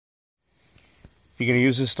you're going to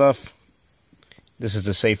use this stuff, this is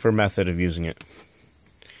the safer method of using it.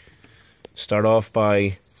 Start off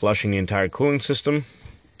by flushing the entire cooling system.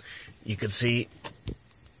 You can see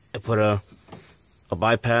I put a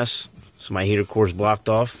bypass, so my heater core is blocked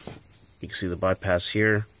off. You can see the bypass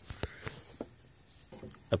here.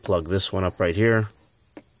 I plug this one up right here.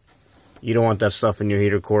 You don't want that stuff in your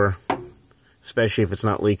heater core, especially if it's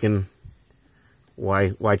not leaking.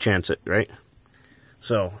 Why chance it, right?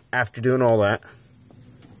 So after doing all that,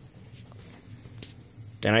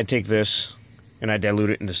 then I take this and I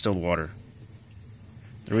dilute it in distilled water.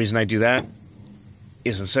 The reason I do that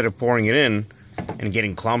is instead of pouring it in and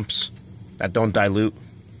getting clumps that don't dilute,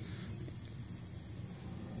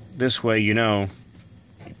 this way you know,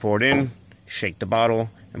 you pour it in, shake the bottle,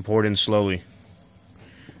 and pour it in slowly.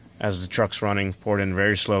 As the truck's running, pour it in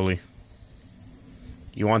very slowly.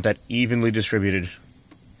 You want that evenly distributed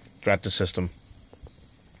throughout the system.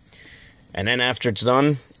 And then after it's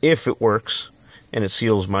done, if it works and it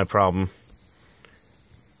seals my problem,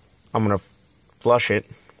 I'm going to flush it.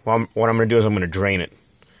 Well, what I'm going to do is I'm going to drain it.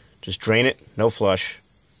 Just drain it, no flush.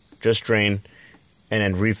 Just drain, and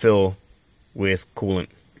then refill with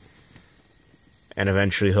coolant. And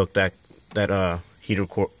eventually hook that heater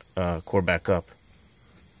core back up.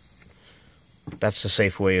 That's the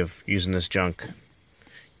safe way of using this junk.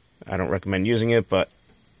 I don't recommend using it, but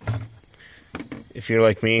if you're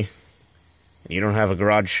like me and you don't have a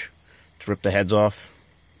garage to rip the heads off,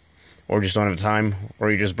 or just don't have time, or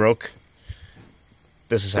you're just broke,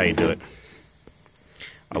 this is how you do it.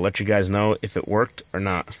 I'll let you guys know if it worked or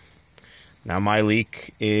not. Now my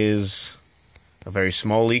leak is a very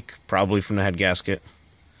small leak, probably from the head gasket,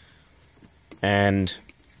 and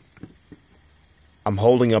I'm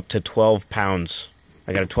holding up to 12 pounds.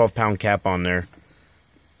 I got a 12-pound cap on there,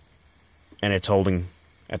 and it's holding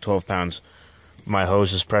at 12 pounds. My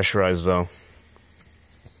hose is pressurized, though.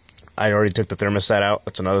 I already took the thermostat out.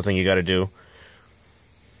 That's another thing you got to do.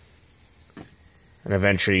 And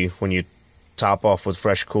eventually, when you top off with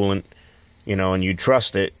fresh coolant, you know, and you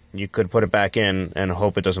trust it, you could put it back in and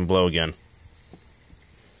hope it doesn't blow again.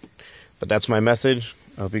 But that's my method.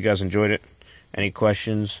 I hope you guys enjoyed it. Any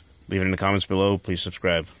questions, leave it in the comments below. Please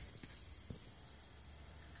subscribe.